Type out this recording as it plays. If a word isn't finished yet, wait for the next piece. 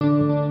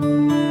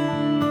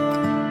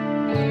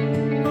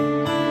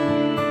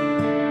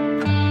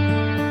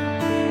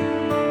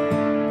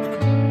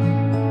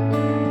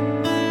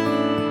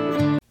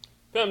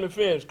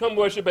friends. Come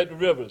worship at the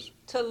rivers.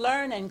 To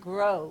learn and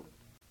grow.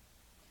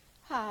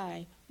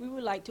 Hi, we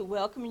would like to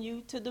welcome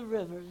you to the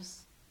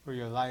rivers, where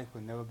your life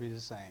will never be the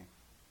same.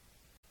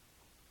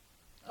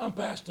 I'm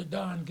Pastor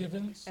Don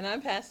Givens. And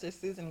I'm Pastor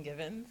Susan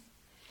Givens.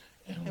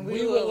 And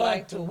we would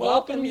like to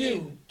welcome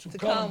you to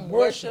come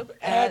worship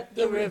at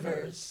the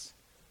rivers.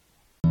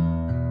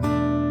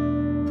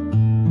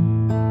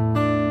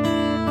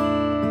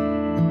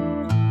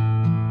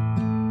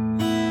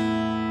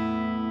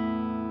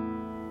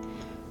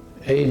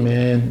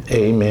 Amen,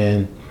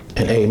 amen,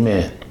 and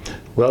amen.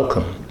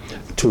 Welcome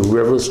to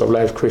Rivers of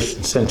Life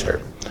Christian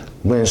Center,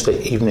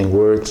 Wednesday evening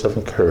words of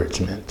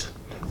encouragement.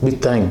 We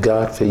thank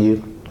God for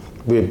you.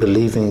 We're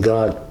believing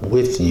God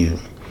with you.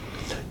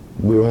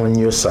 We're on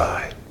your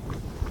side.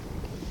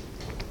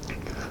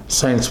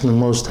 Saints of the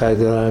Most High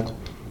God,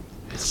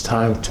 it's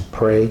time to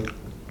pray.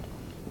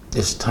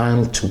 It's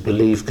time to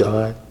believe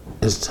God.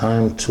 It's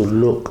time to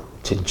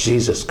look to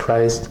Jesus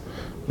Christ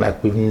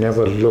like we've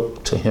never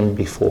looked to him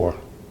before.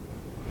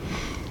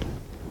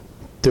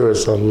 There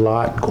is a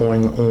lot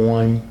going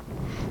on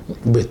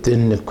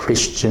within the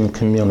Christian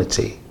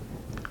community.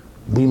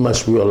 We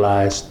must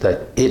realize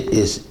that it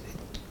is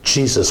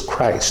Jesus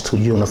Christ who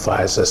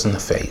unifies us in the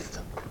faith.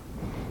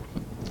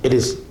 It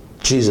is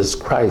Jesus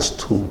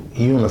Christ who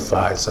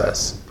unifies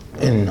us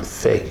in the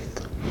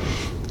faith.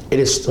 It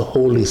is the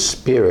Holy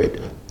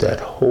Spirit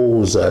that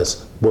holds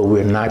us where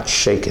we're not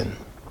shaken.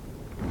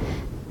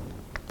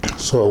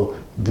 So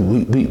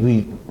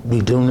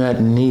we do not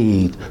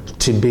need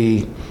to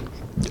be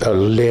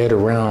led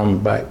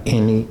around by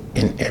any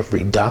and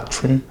every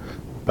doctrine,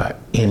 by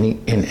any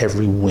and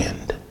every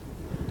wind.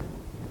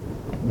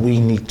 We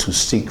need to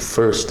seek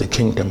first the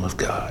kingdom of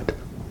God.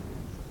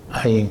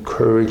 I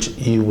encourage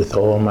you with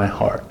all my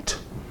heart.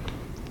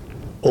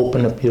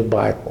 Open up your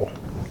Bible,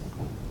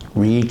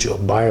 read your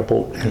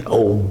Bible, and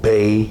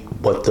obey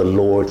what the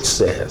Lord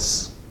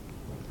says.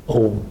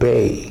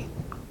 Obey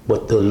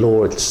what the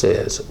Lord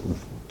says.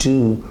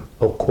 Do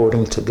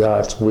according to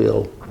God's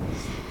will.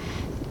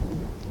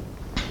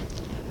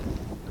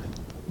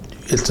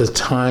 It's a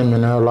time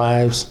in our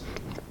lives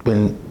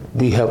when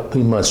we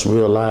must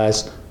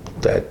realize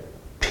that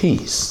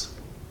peace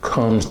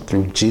comes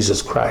through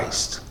Jesus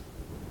Christ,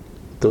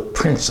 the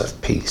Prince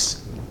of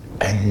Peace,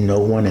 and no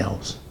one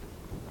else.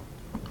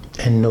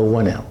 And no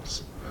one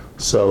else.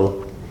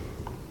 So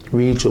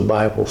read your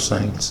Bible,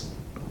 saints.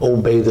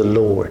 Obey the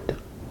Lord.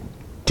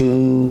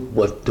 Do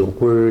what the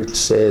Word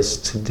says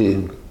to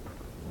do.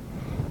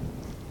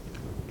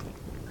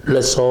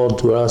 Let's all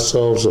do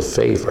ourselves a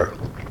favor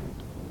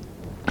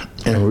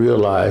and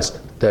realize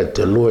that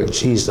the Lord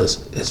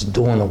Jesus is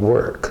doing a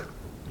work,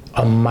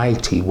 a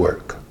mighty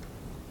work,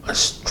 a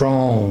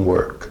strong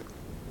work.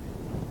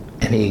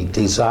 And he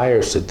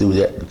desires to do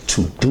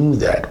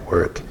that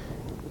work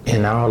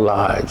in our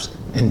lives,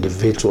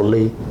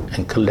 individually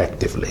and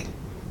collectively.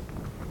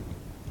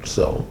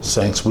 So,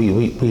 saints,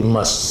 we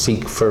must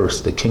seek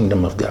first the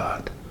kingdom of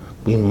God.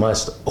 We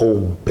must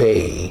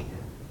obey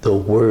the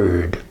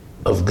word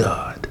of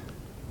God.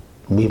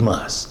 We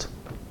must.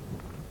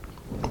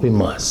 We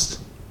must.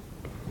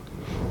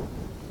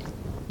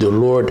 The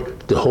Lord,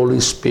 the Holy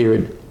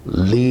Spirit,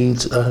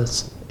 leads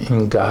us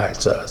and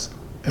guides us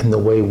in the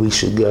way we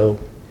should go,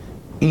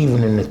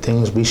 even in the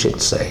things we should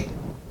say.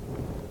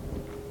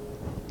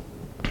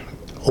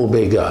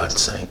 Obey God,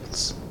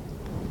 saints.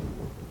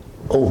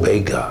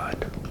 Obey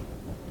God.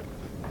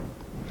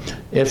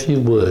 If you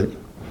would,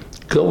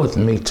 go with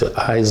me to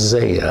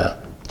Isaiah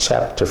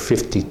chapter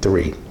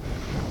 53.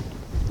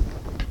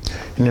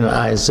 And in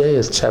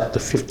Isaiah chapter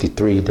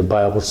 53, the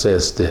Bible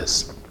says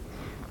this.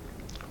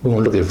 We're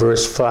going to look at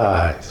verse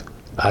 5.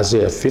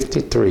 Isaiah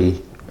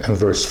 53 and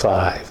verse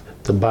 5.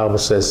 The Bible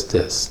says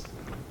this.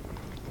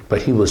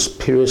 But he was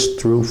pierced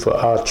through for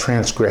our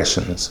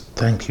transgressions.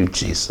 Thank you,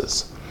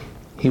 Jesus.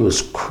 He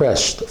was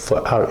crushed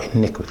for our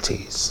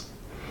iniquities.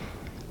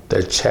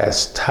 The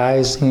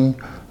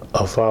chastising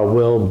of our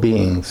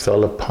well-being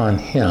fell upon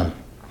him,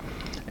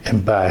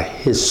 and by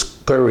his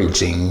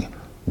scourging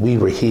we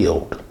were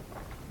healed.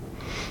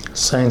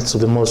 Saints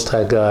of the Most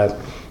High God,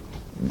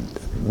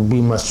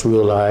 we must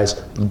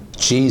realize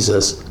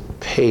Jesus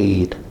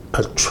paid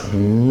a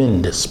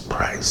tremendous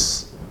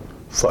price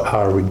for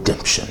our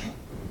redemption.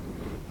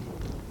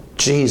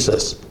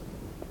 Jesus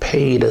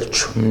paid a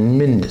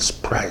tremendous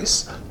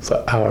price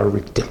for our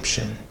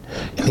redemption.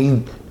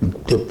 And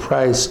the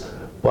price,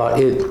 while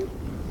it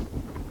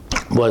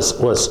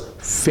was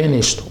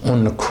finished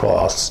on the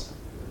cross,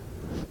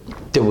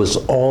 there was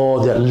all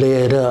that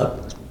led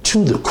up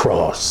to the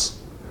cross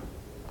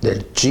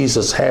that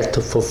Jesus had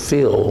to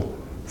fulfill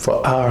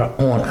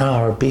on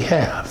our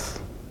behalf.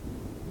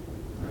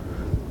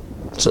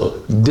 So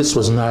this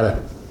was not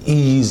an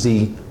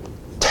easy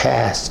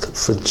task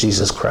for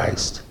Jesus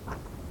Christ,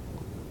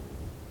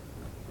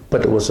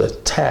 but it was a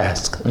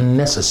task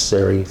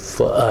necessary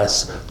for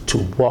us to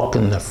walk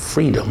in the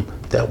freedom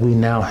that we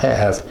now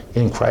have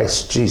in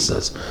Christ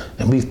Jesus.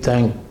 And we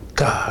thank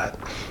God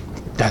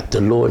that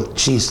the Lord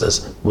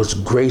Jesus was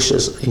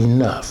gracious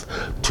enough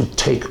to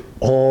take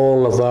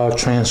all of our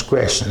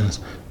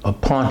transgressions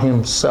upon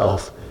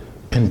himself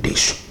and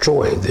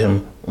destroy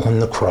them on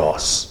the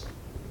cross.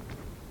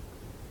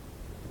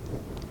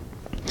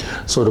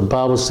 So the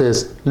Bible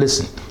says,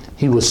 listen,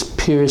 he was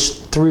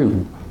pierced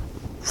through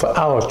for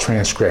our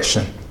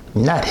transgression,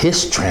 not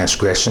his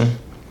transgression.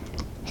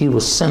 He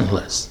was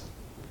sinless.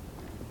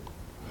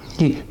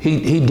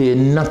 He did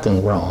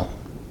nothing wrong.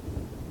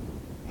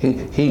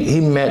 He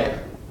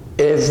met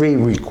every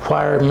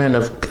requirement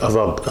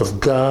of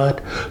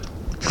God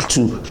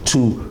to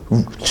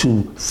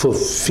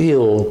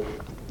fulfill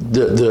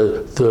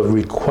the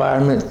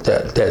requirement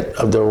that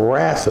of the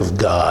wrath of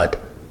God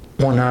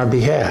on our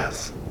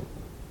behalf.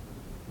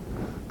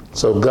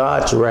 So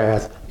God's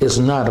wrath is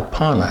not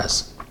upon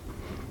us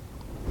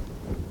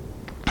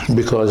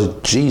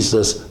because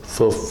Jesus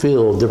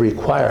fulfilled the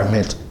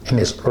requirement in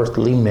his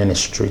earthly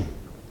ministry.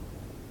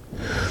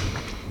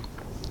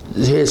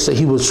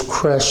 He was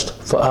crushed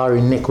for our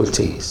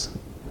iniquities.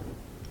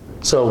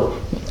 So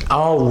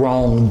our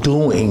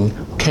wrongdoing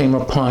came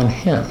upon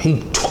him.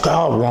 He took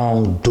our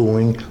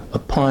wrongdoing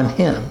upon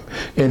him.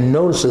 And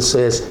notice it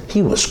says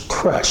he was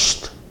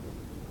crushed.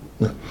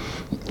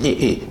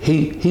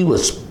 He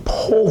was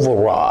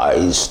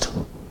pulverized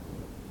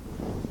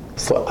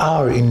for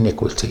our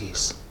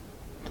iniquities,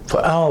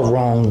 for our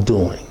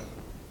wrongdoing,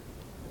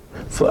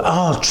 for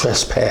our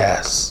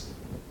trespass.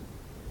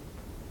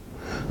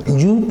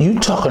 You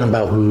talking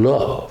about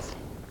love.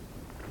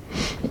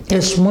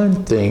 It's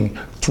one thing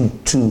to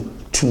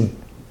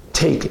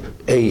take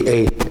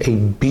a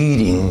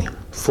beating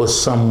for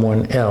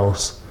someone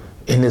else,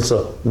 and it's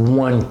a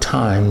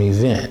one-time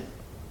event.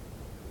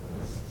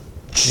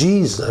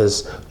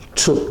 Jesus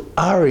took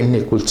our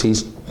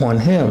iniquities on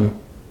him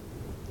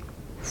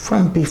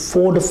from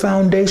before the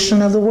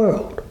foundation of the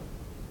world.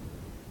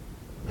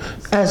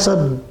 As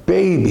a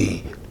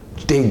baby,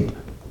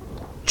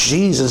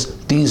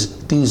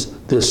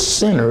 the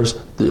sinners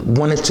that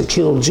wanted to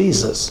kill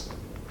Jesus.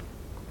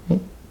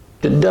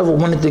 The devil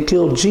wanted to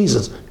kill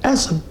Jesus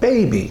as a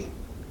baby.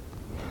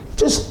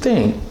 Just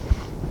think,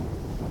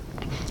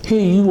 here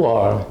you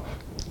are,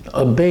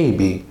 a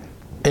baby,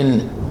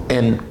 and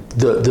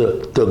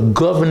the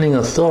governing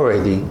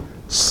authority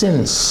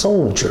sends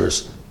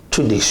soldiers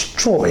to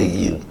destroy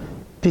you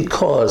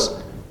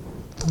because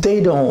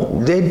they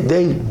don't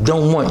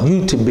want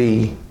you to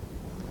be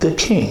the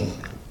king.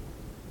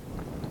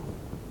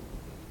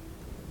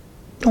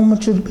 Don't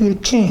want you to be the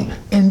king.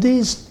 And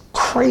these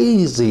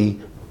crazy,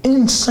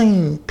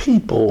 insane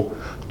people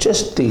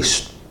just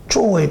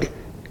destroyed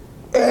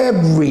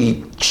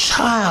every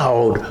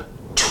child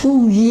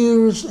 2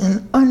 years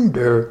and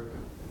under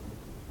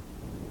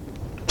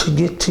to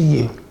get to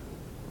you.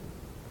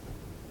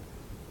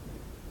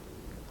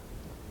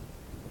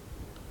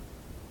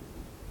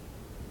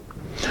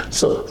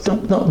 So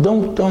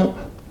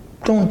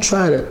don't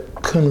try to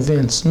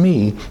convince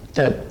me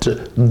that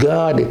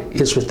God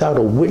is without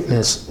a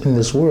witness in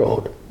this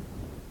world.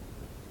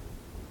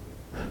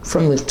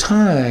 From the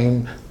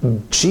time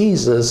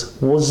Jesus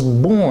was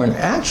born,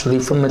 actually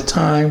from the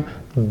time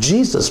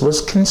Jesus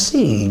was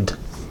conceived,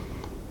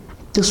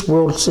 this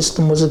world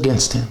system was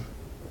against him.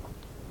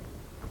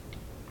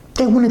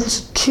 They wanted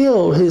to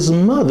kill his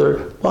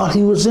mother while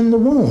he was in the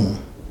womb.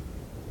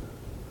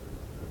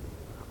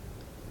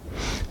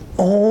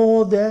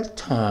 All that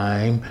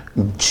time,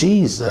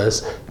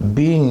 Jesus,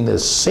 being the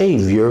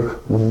Savior,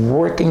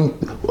 working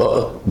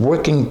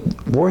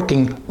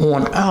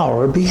on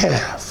our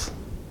behalf.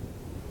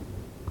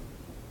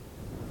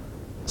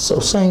 So,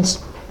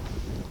 saints,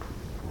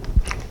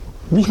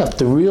 we have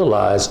to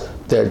realize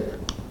that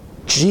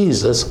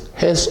Jesus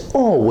has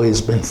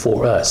always been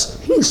for us.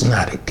 He's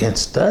not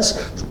against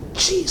us.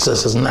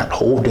 Jesus is not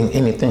holding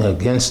anything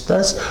against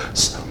us.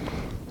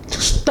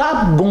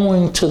 Stop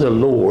going to the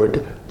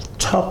Lord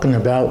talking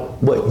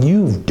about what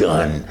you've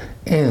done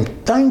and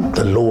thank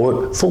the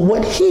Lord for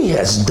what he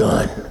has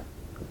done.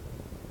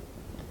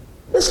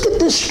 Let's get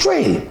this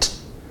straight.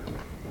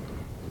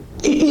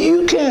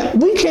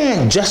 We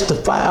can't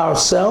justify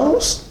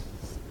ourselves.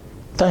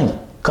 Thank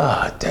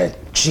God that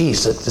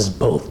Jesus is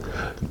both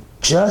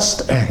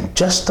just and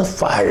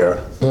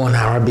justifier on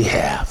our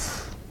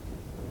behalf.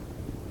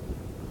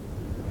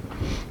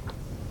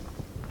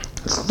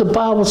 The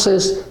Bible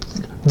says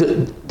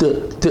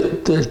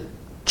the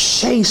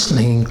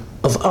chastening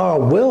of our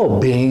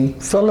well-being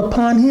fell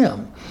upon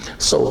him.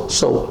 So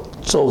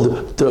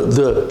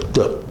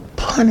the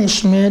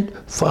punishment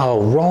for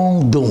our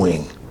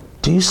wrongdoing.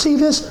 Do you see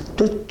this?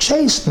 The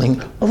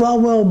chastening of our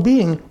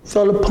well-being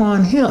fell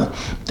upon him.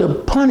 The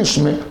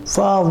punishment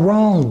for our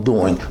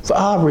wrongdoing, for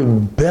our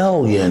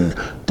rebellion,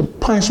 the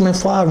punishment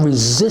for our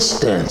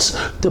resistance,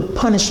 the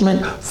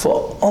punishment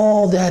for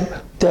all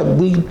that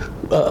we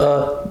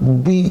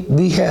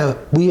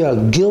are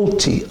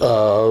guilty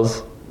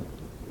of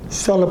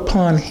fell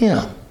upon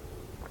him.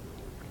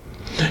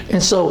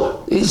 And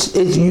so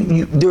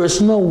there is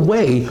no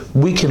way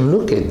we can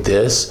look at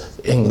this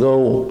and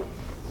go,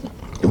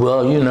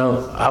 well,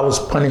 I was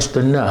punished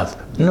enough.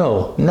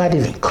 No, not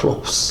even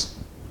close.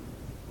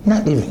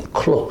 Not even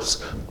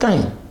close.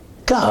 Thank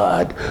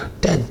God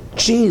that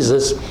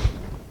Jesus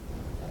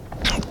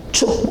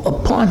took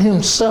upon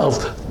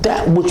himself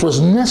that which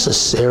was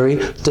necessary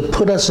to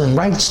put us in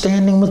right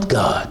standing with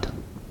God.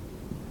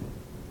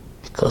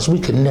 Because we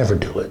could never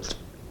do it.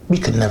 We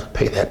could never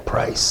pay that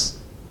price.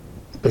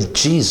 But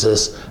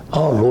Jesus,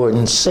 our Lord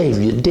and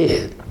Savior,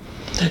 did.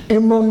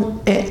 And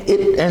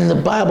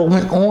the Bible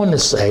went on to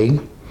say,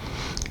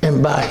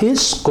 and by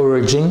his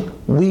scourging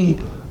we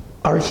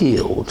are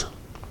healed.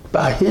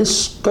 By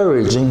his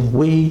scourging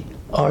we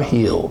are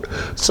healed.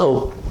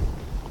 So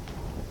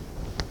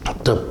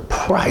the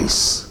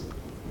price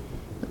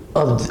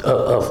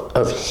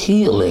of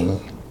healing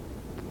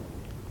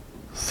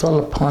fell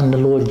upon the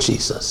Lord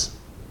Jesus.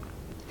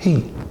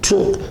 He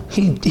took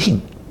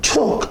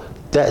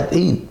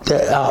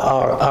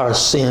our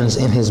sins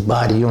in his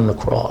body on the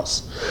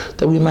cross,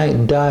 that we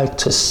might die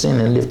to sin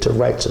and live to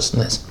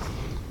righteousness.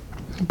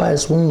 By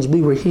his wounds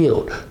we were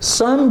healed.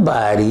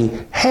 Somebody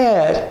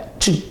had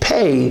to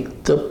pay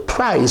the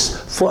price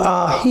for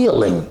our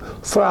healing,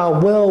 for our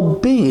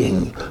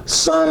well-being.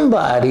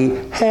 Somebody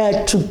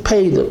had to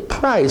pay the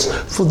price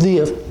for the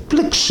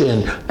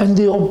affliction and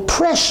the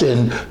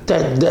oppression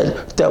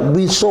that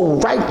we so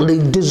rightly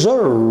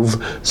deserve.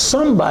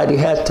 Somebody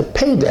had to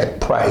pay that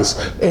price,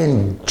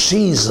 and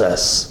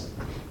Jesus,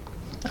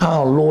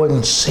 our Lord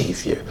and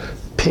Savior,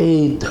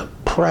 paid the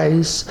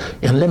price.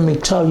 And let me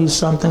tell you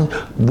something,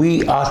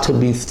 we ought to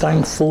be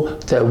thankful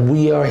that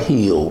we are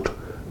healed.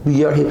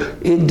 We are healed.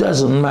 It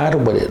doesn't matter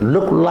what it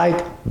looks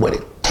like, what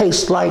it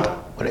tastes like,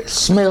 what it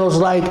smells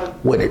like,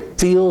 what it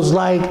feels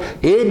like.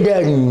 It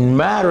doesn't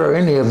matter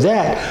any of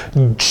that.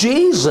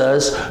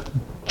 Jesus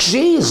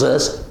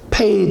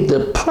paid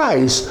the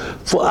price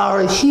for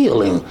our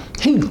healing.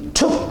 He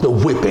took the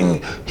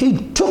whipping.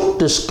 He took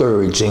the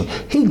scourging.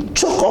 He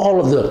took all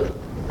of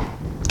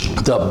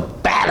the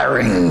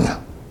battering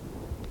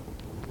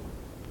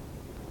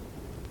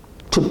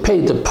to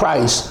pay the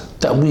price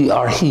that we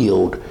are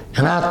healed.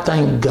 And I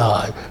thank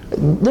God.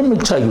 Let me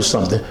tell you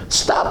something.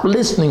 Stop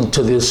listening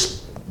to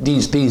these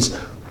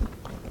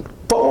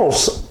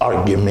false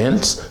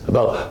arguments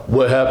about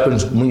what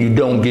happens when you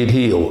don't get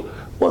healed.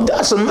 Well,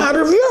 that's a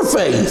matter of your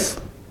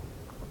faith.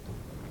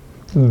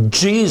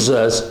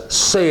 Jesus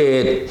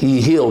said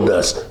he healed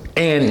us,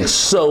 and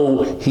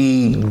so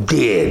he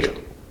did.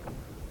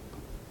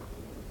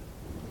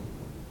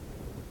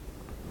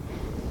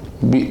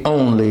 We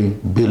only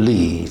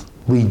believe,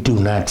 we do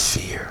not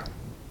fear.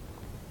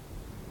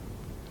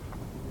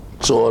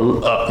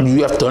 So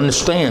you have to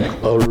understand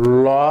a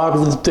lot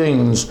of the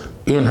things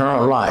in her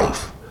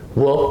life.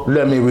 Well,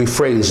 let me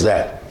rephrase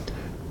that.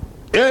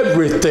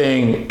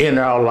 Everything in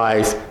our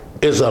life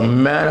is a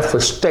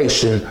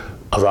manifestation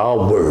of our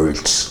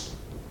words.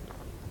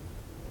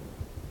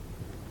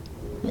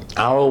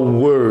 Our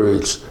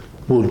words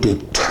will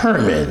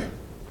determine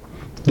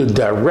the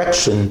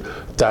direction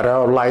that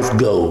our life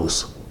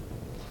goes.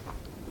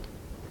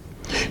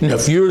 And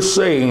if you're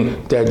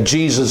saying that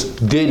Jesus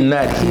did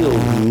not heal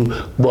you,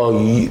 well,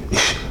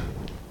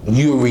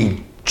 you're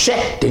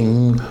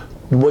rejecting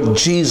what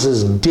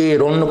Jesus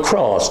did on the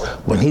cross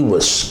when he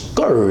was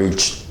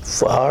scourged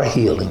for our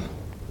healing.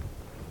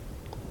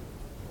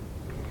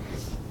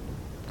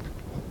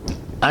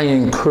 I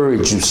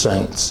encourage you,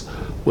 saints,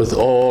 with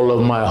all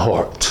of my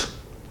heart,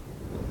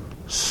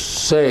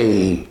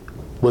 say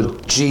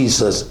what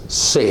Jesus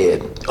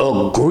said.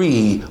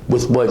 Agree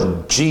with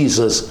what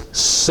Jesus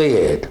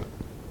said.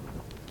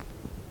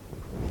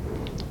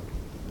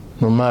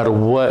 No matter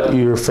what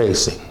you're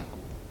facing,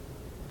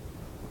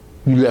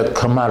 you let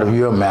come out of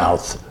your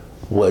mouth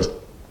what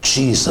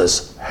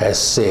Jesus has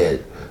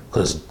said,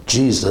 because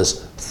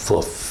Jesus is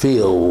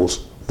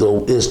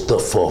the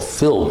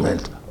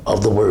fulfillment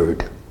of the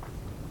word,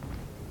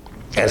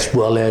 as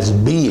well as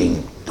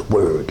being the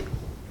word.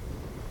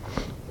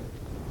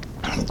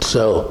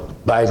 So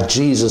by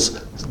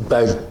Jesus,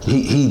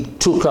 he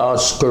took our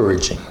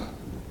scourging.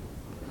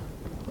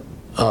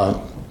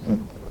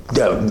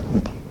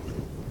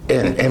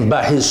 And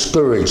by his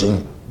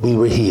scourging, we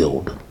were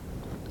healed.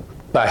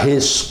 By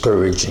his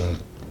scourging,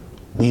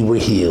 we were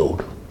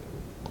healed.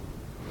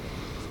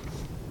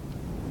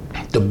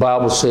 The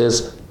Bible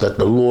says that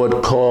the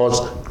Lord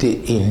caused the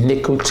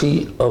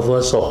iniquity of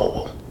us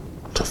all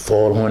to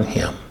fall on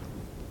him,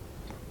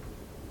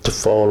 to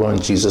fall on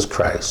Jesus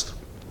Christ.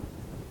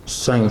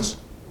 Saints,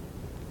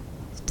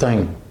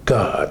 thank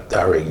God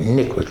our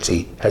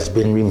iniquity has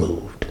been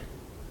removed.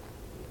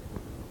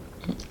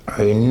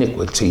 Our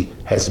iniquity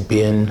has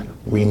been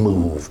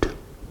removed.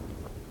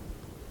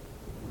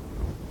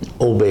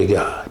 Obey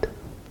God.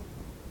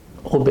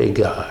 Obey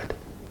God.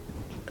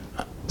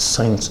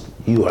 Saints,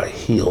 you are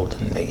healed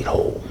and made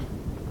whole.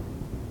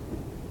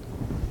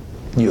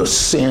 Your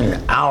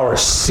sin, our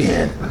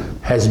sin,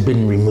 has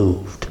been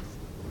removed.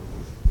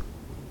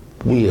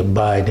 We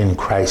abide in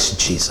Christ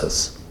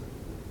Jesus.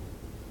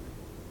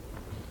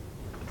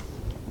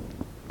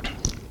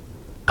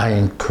 I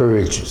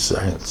encourage you,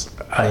 saints.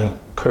 I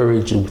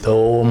encourage you with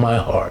all my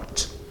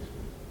heart.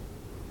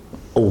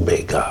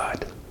 Obey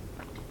God.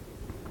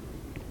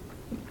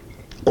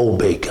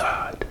 Obey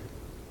God.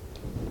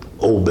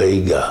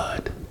 obey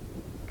God.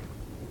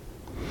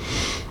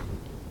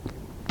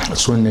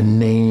 So in the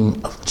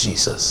name of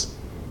Jesus,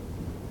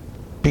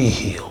 be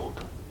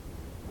healed,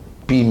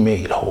 be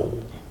made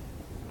whole,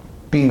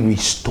 be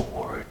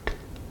restored.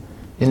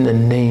 In the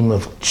name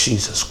of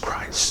Jesus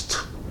Christ,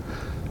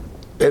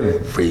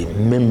 every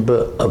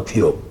member of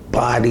your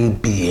body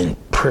be in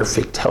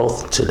perfect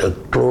health to the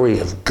glory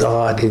of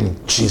God in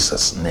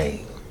Jesus'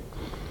 name.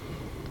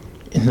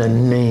 In the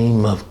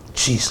name of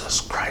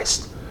Jesus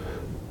Christ,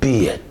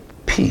 be at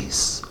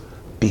peace,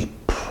 be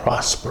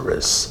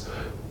prosperous.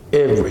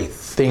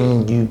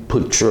 Everything you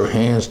put your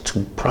hands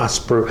to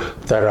prosper,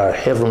 that our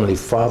Heavenly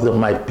Father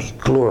might be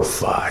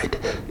glorified.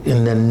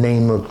 In the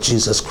name of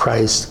Jesus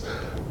Christ,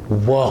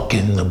 walk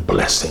in the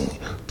blessing.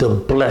 The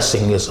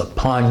blessing is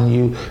upon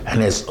you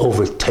and has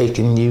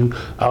overtaken you.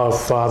 Our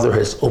Father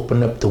has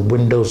opened up the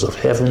windows of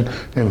heaven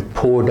and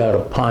poured out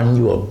upon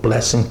you a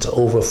blessing to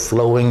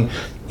overflowing.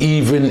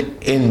 Even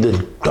in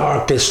the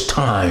darkest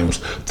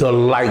times, the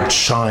light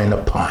shine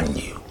upon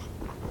you.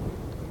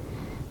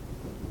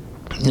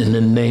 In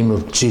the name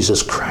of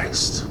Jesus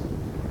Christ,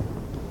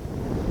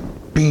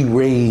 be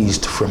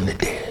raised from the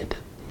dead.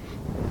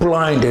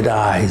 Blinded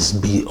eyes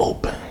be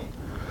open.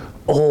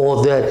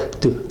 All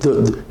that the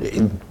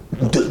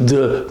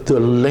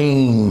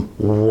lame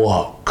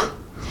walk,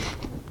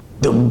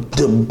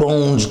 the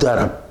bones that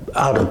are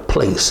out of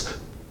place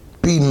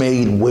be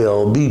made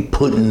well, be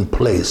put in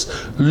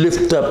place.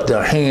 Lift up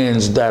the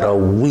hands that are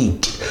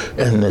weak,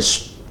 and the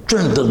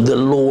strength of the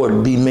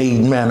Lord be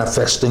made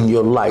manifest in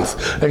your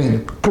life,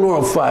 and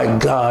glorify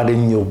God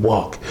in your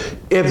walk.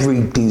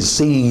 Every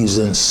disease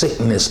and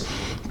sickness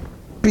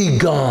be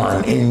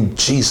gone in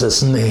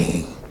Jesus'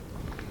 name.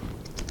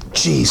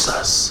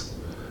 Jesus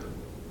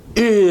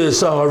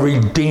is our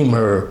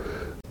Redeemer,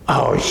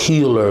 our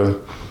healer.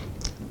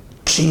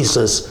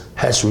 Jesus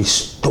has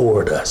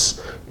restored us.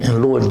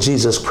 And Lord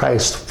Jesus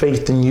Christ,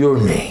 faith in your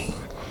name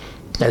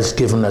has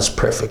given us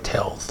perfect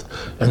health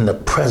in the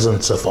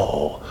presence of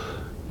all.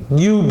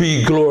 You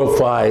be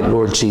glorified,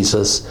 Lord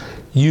Jesus.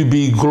 You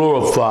be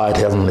glorified,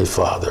 Heavenly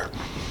Father.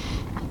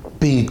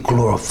 Be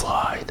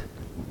glorified.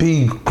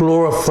 Be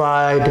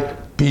glorified.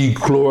 Be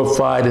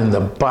glorified in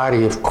the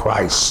body of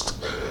Christ.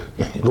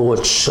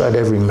 Lord, shut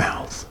every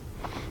mouth,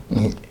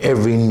 and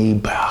every knee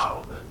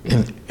bow,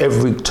 and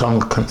every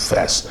tongue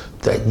confess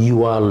that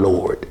you are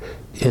Lord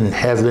in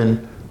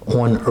heaven,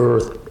 on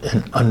earth,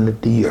 and under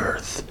the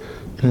earth.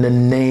 In the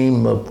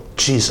name of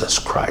Jesus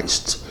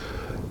Christ,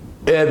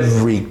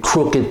 every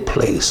crooked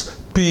place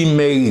be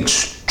made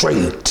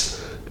straight,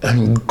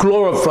 and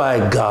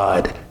glorify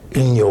God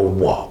in your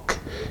walk.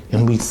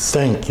 And we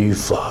thank you,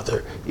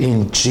 Father,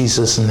 in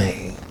Jesus'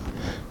 name.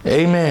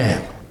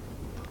 Amen.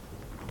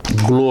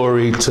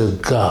 Glory to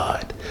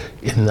God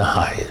in the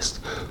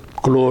highest.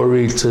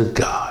 Glory to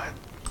God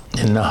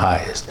in the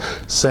highest.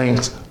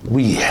 Saints,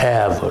 we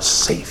have a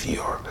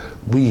Savior.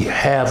 We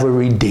have a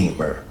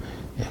Redeemer.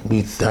 And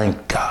we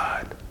thank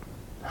God.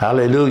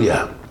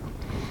 Hallelujah.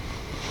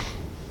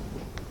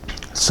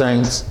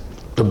 Saints,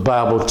 the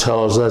Bible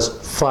tells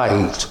us,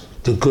 fight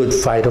the good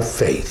fight of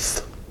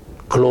faith.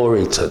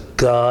 Glory to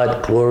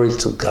God. Glory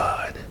to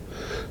God.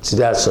 See,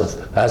 that's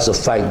a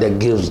fight that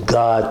gives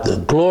God the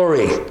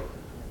glory.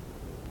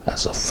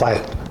 That's a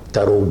fight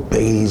that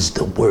obeys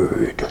the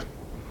word.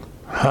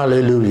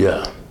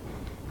 Hallelujah.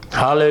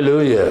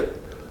 Hallelujah.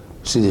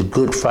 See, the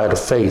good fight of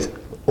faith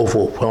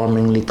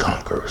overwhelmingly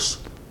conquers.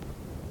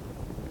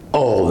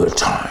 All the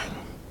time.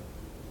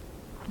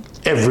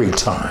 Every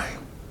time.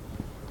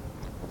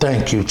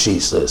 Thank you,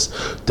 Jesus.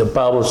 The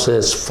Bible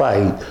says,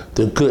 fight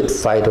the good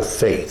fight of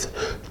faith.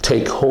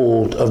 Take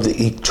hold of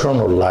the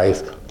eternal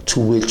life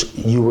to which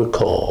you were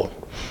called,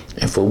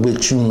 and for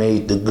which you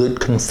made the good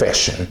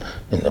confession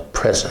in the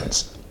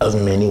presence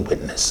of many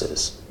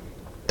witnesses.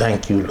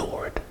 Thank you,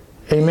 Lord.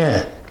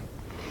 Amen.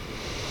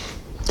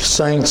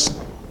 Saints,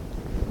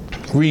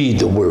 read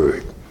the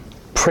word,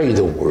 pray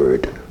the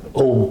word,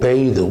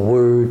 obey the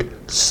word,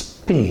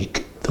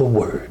 speak the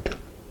word.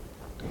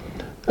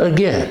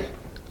 Again,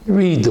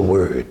 read the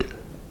word,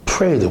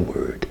 pray the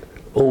word,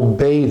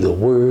 obey the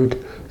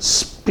word,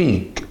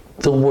 speak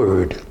the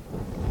word.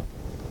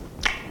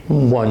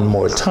 One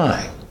more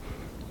time.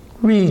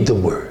 Read the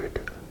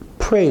word,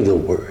 pray the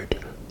word,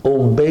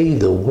 obey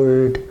the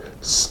word,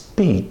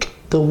 speak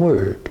the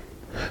word,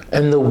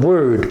 and the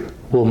word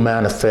will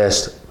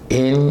manifest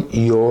in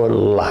your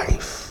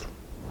life.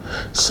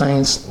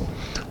 Saints,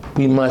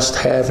 we must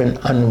have an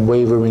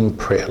unwavering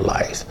prayer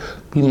life.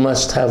 We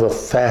must have a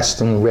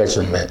fasting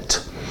regimen.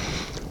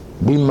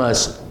 We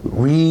must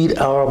read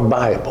our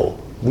Bible.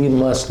 We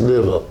must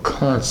live a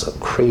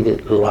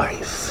consecrated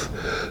life.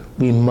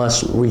 We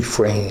must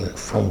refrain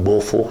from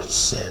willful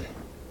sin.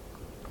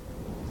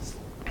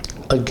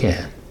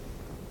 Again,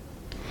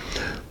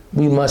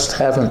 we must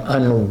have an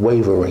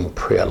unwavering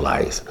prayer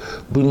life.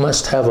 We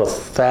must have a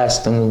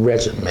fasting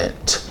regimen.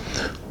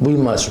 We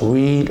must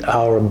read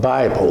our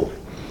Bible.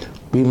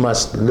 We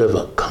must live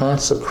a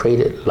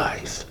consecrated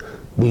life.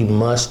 We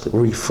must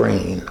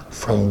refrain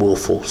from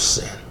willful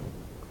sin.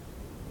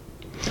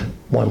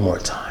 One more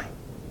time.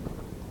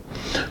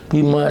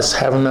 We must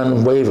have an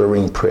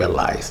unwavering prayer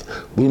life.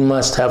 We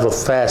must have a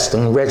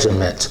fasting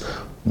regiment.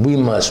 We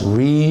must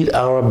read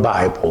our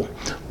Bible.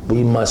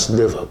 We must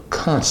live a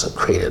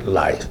consecrated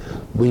life.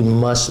 We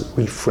must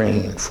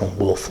refrain from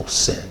willful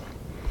sin.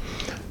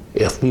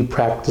 If we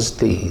practice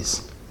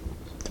these,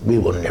 we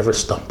will never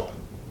stumble.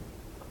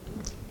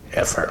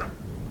 Ever.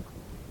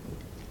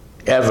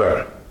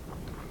 Ever.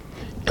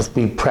 If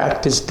we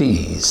practice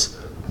these,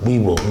 we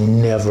will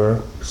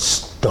never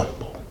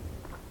stumble.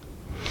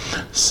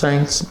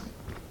 Saints,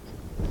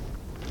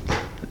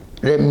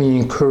 let me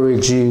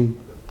encourage you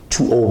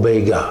to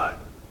obey God,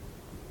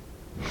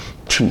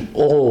 to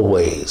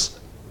always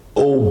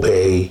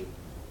obey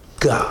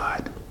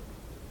God.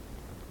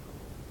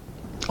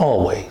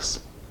 Always.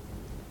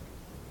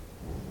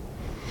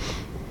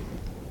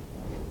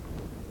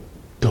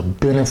 The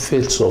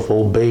benefits of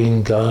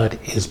obeying God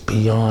is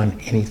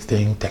beyond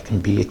anything that can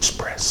be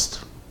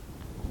expressed.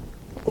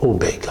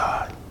 Obey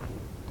God.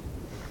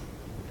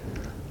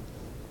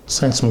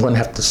 Saints, I'm going to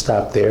have to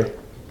stop there.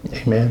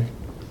 Amen.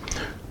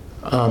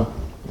 I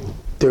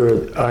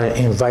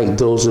invite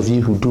those of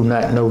you who do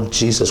not know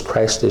Jesus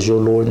Christ as your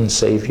Lord and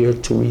Savior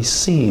to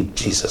receive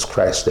Jesus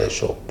Christ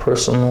as your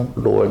personal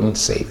Lord and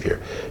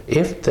Savior.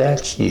 If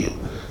that's you,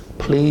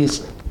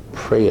 please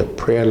pray a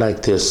prayer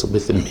like this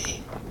with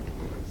me.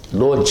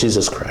 Lord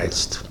Jesus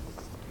Christ,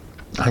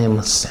 I am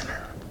a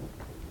sinner.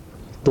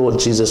 Lord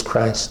Jesus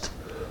Christ,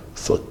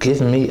 forgive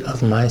me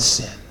of my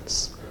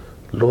sins.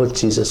 Lord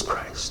Jesus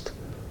Christ,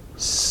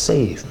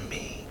 save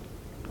me.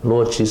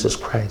 Lord Jesus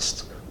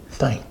Christ,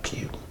 thank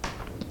you.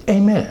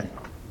 Amen.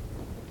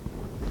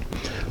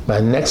 My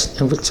next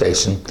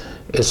invitation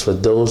is for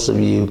those of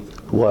you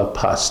who are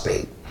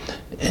apostate.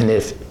 And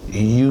if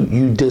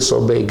you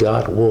disobey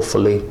God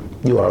willfully,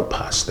 you are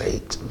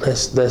apostate.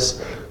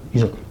 Let's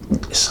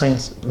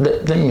saints,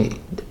 let me,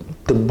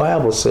 the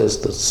Bible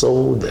says the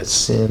soul that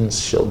sins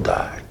shall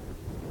die.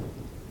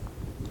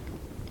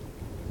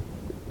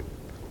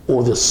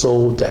 Or the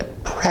soul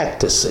that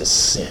practices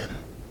sin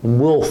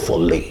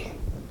willfully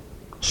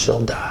shall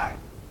die.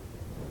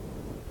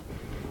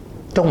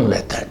 Don't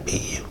let that be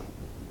you.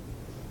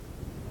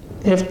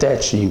 If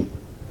that's you,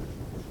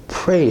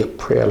 pray a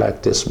prayer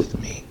like this with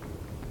me.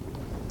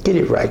 Get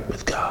it right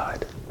with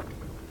God.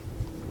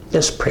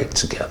 Let's pray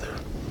together.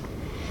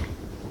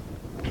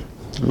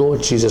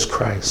 Lord Jesus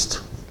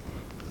Christ,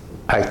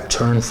 I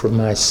turn from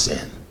my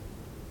sin.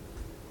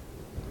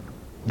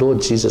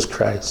 Lord Jesus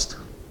Christ,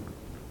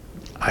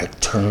 I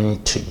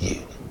turn to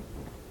you.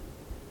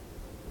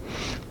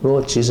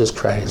 Lord Jesus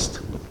Christ,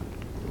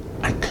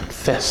 I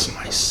confess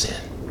my sin.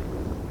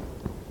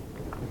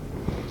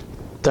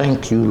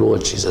 Thank you,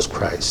 Lord Jesus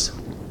Christ.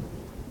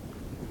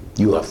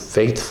 You are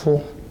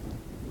faithful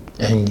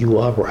and you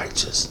are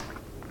righteous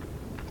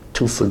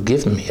to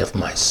forgive me of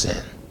my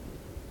sin,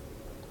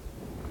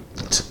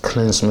 to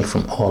cleanse me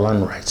from all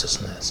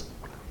unrighteousness.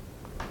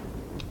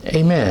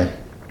 Amen.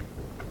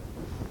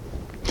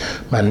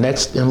 My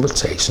next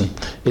invitation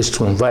is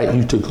to invite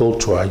you to go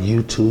to our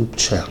YouTube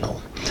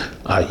channel.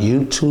 Our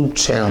YouTube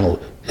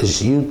channel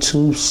is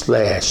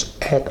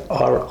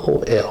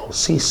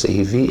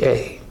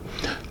YouTube/@ROLCCVA.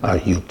 Our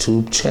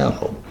YouTube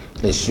channel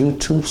is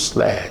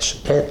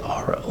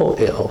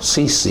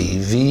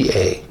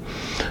YouTube/@ROLCCVA.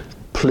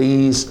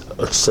 Please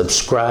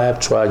subscribe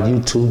to our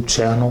YouTube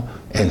channel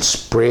and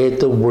spread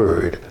the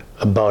word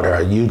about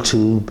our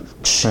YouTube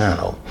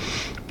channel.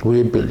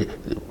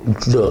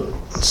 Look,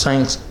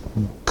 saints,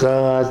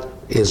 God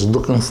is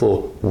looking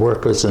for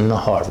workers in the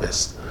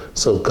harvest.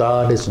 So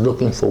God is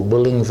looking for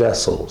willing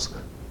vessels.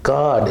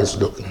 God is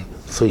looking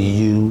for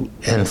you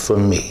and for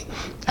me.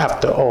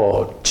 After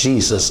all,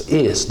 Jesus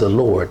is the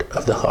Lord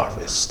of the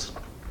harvest.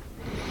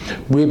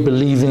 We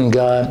believe in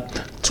God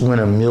to win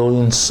 1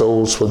 million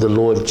souls for the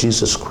Lord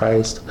Jesus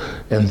Christ,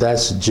 and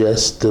that's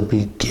just the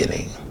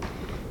beginning.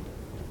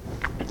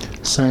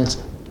 Saints,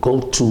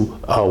 go to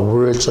our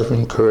Words of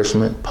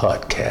Encouragement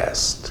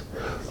podcast.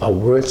 Our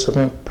Words of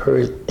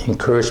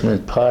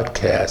Encouragement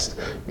podcast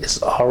is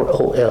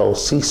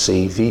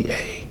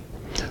ROLCCVA.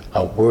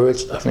 Our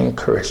Words of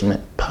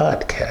Encouragement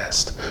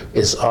podcast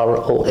is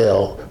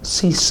ROLCCVA.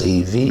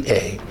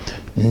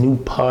 New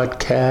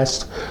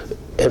podcast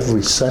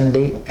every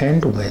Sunday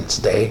and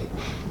Wednesday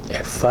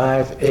at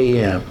 5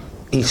 a.m.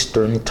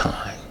 Eastern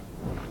Time.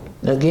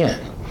 Again,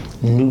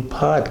 new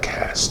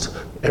podcast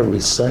every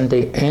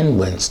Sunday and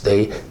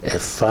Wednesday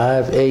at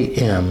 5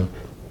 a.m.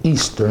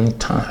 Eastern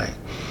Time.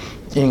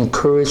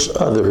 Encourage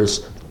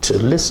others to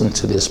listen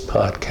to this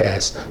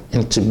podcast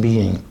and to be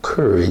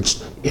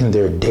encouraged in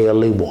their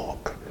daily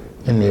walk,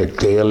 in their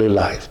daily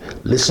life.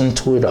 Listen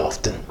to it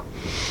often.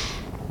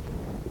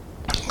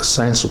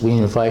 Saints, we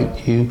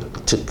invite you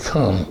to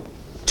come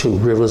to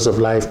Rivers of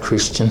Life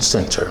Christian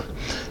Center.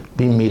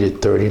 We meet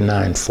at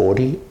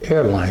 3940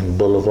 Airline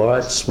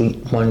Boulevard,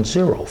 Suite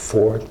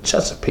 104,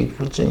 Chesapeake,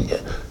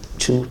 Virginia,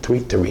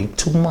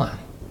 23321.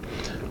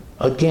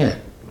 Again,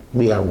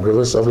 we are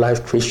Rivers of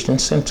Life Christian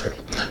Center.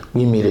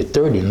 We meet at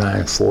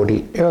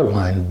 3940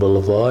 Airline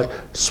Boulevard,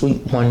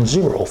 Suite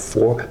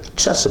 104,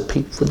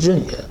 Chesapeake,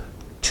 Virginia,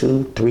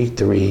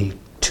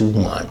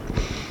 23321.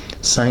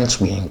 Saints,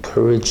 we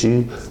encourage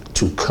you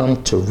to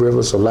come to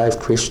Rivers of Life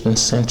Christian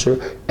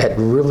Center. At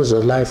Rivers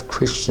of Life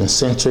Christian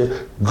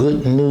Center,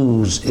 good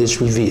news is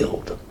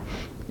revealed.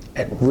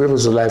 At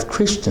Rivers of Life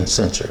Christian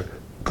Center,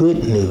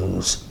 good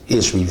news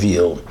is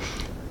revealed.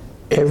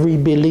 Every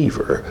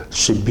believer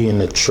should be in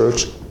the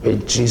church where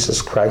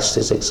Jesus Christ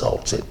is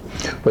exalted,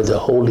 where the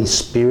Holy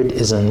Spirit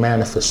is in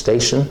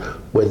manifestation,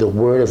 where the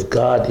Word of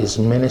God is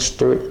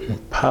ministered in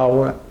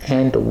power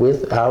and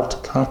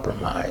without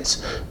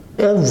compromise.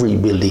 Every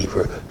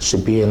believer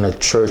should be in a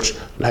church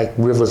like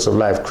Rivers of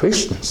Life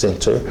Christian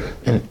Center,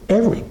 and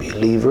every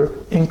believer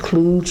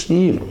includes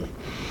you.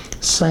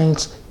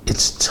 Saints,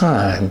 it's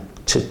time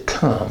to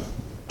come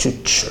to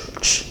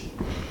church.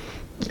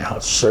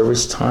 Our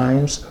service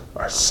times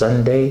are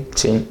Sunday,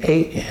 10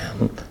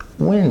 a.m.,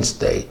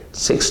 Wednesday,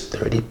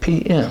 6:30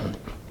 p.m.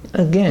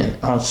 Again,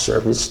 our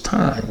service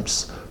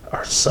times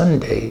are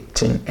Sunday,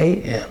 10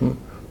 a.m.,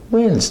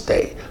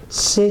 Wednesday,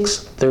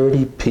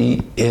 6:30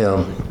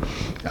 p.m.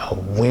 Our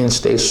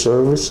Wednesday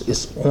service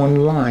is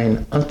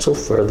online until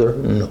further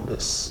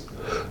notice.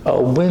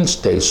 Our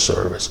Wednesday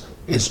service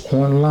is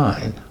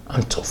online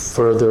until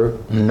further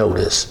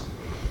notice.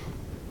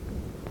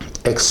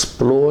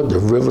 Explore the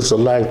Rivers of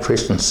Life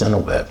Christian Center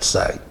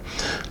website.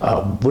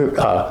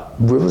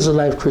 Rivers of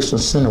Life Christian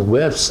Center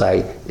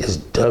website is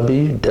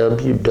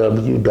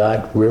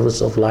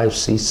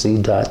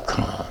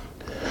www.riversoflifecc.com.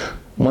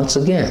 Once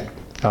again,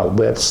 our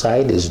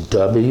website is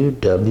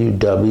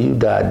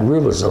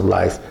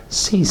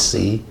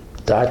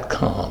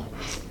www.riversoflifecc.com.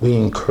 We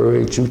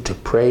encourage you to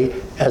pray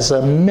as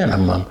a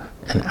minimum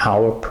an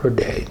hour per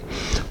day.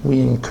 We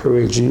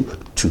encourage you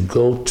to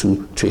go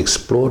to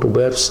explore the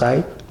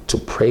website, to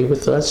pray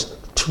with us,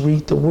 to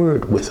read the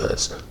Word with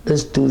us.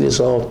 Let's do this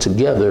all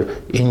together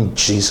in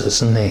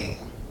Jesus' name.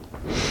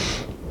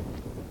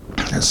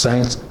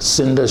 Saints,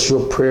 send us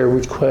your prayer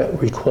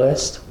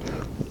request.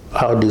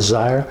 Our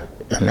desire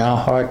and our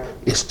heart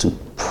is to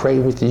pray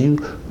with you.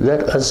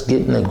 Let us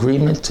get in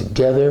agreement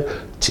together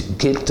to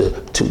get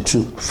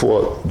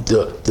for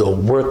the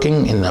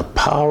working and the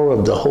power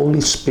of the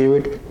Holy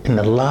Spirit in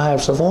the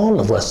lives of all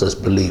of us as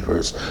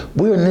believers.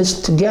 We're in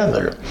this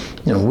together.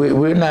 You know,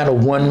 we're not a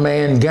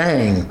one-man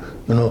gang.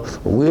 You know,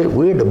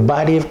 we're the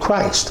body of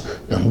Christ,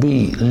 and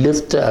we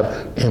lift up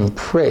and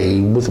pray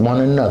with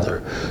one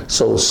another.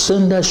 So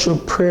send us your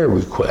prayer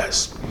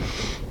requests.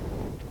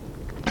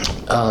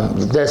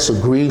 Let's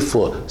agree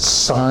for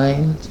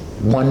signs,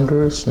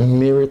 wonders,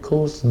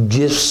 miracles,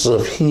 gifts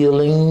of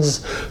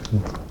healings,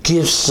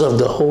 gifts of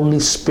the Holy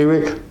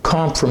Spirit,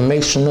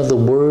 confirmation of the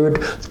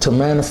Word to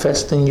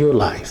manifest in your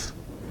life.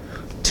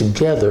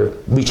 Together,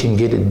 we can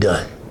get it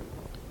done.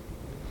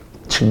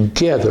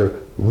 Together,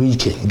 we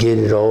can get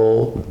it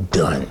all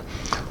done.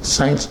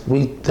 Saints,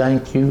 we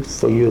thank you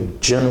for your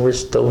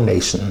generous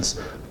donations.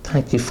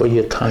 Thank you for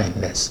your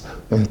kindness.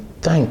 And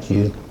thank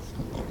you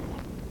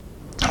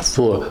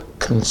for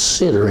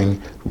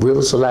considering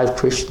Rivers of Life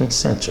Christian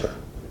Center.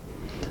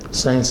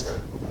 Saints,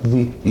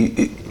 you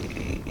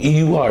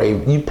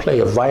play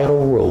a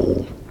vital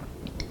role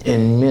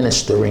in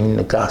ministering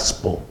the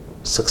gospel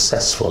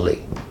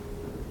successfully.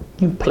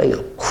 You play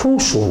a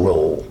crucial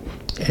role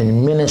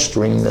in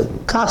ministering the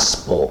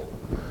gospel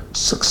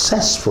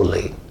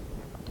successfully.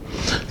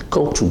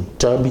 Go to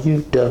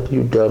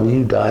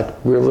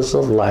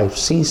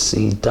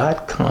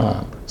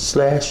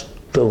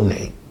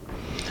www.riversoflifecc.com/donate.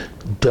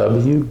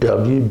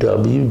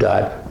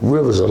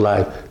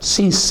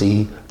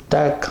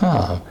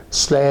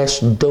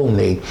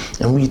 www.riversoflifecc.com/donate.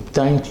 And we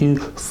thank you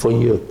for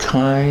your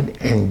kind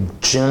and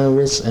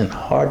generous and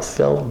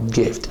heartfelt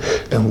gift.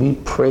 And we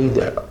pray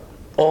that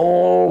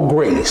all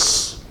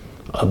grace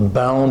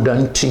abound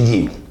unto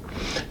you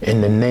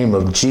in the name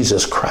of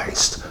Jesus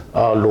Christ,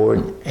 our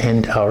Lord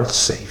and our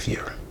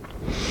Savior.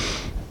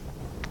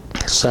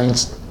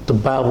 Saints, the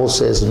Bible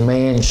says,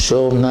 man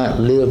shall not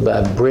live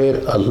by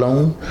bread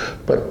alone,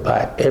 but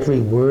by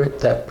every word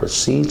that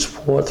proceeds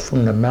forth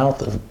from the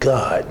mouth of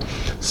God.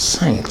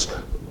 Saints,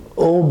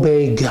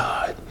 obey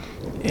God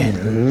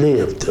and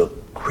live the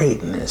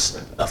greatness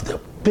of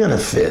the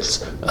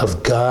benefits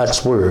of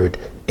God's word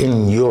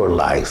in your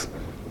life.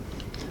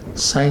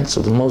 Saints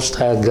of the Most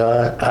High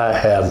God, I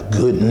have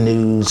good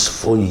news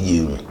for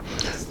you.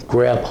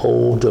 Grab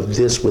hold of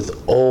this with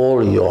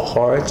all your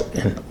heart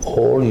and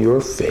all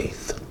your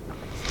faith.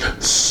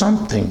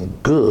 Something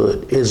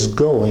good is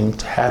going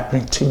to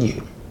happen to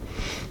you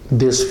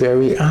this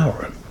very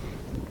hour,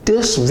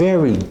 this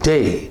very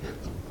day.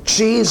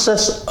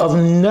 Jesus of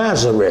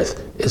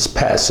Nazareth is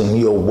passing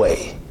your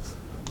way.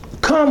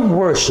 Come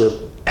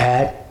worship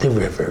at the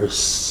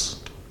rivers.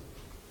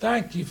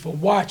 Thank you for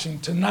watching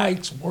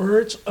tonight's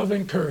Words of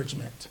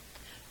Encouragement.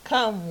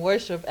 Come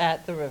worship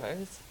at the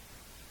rivers.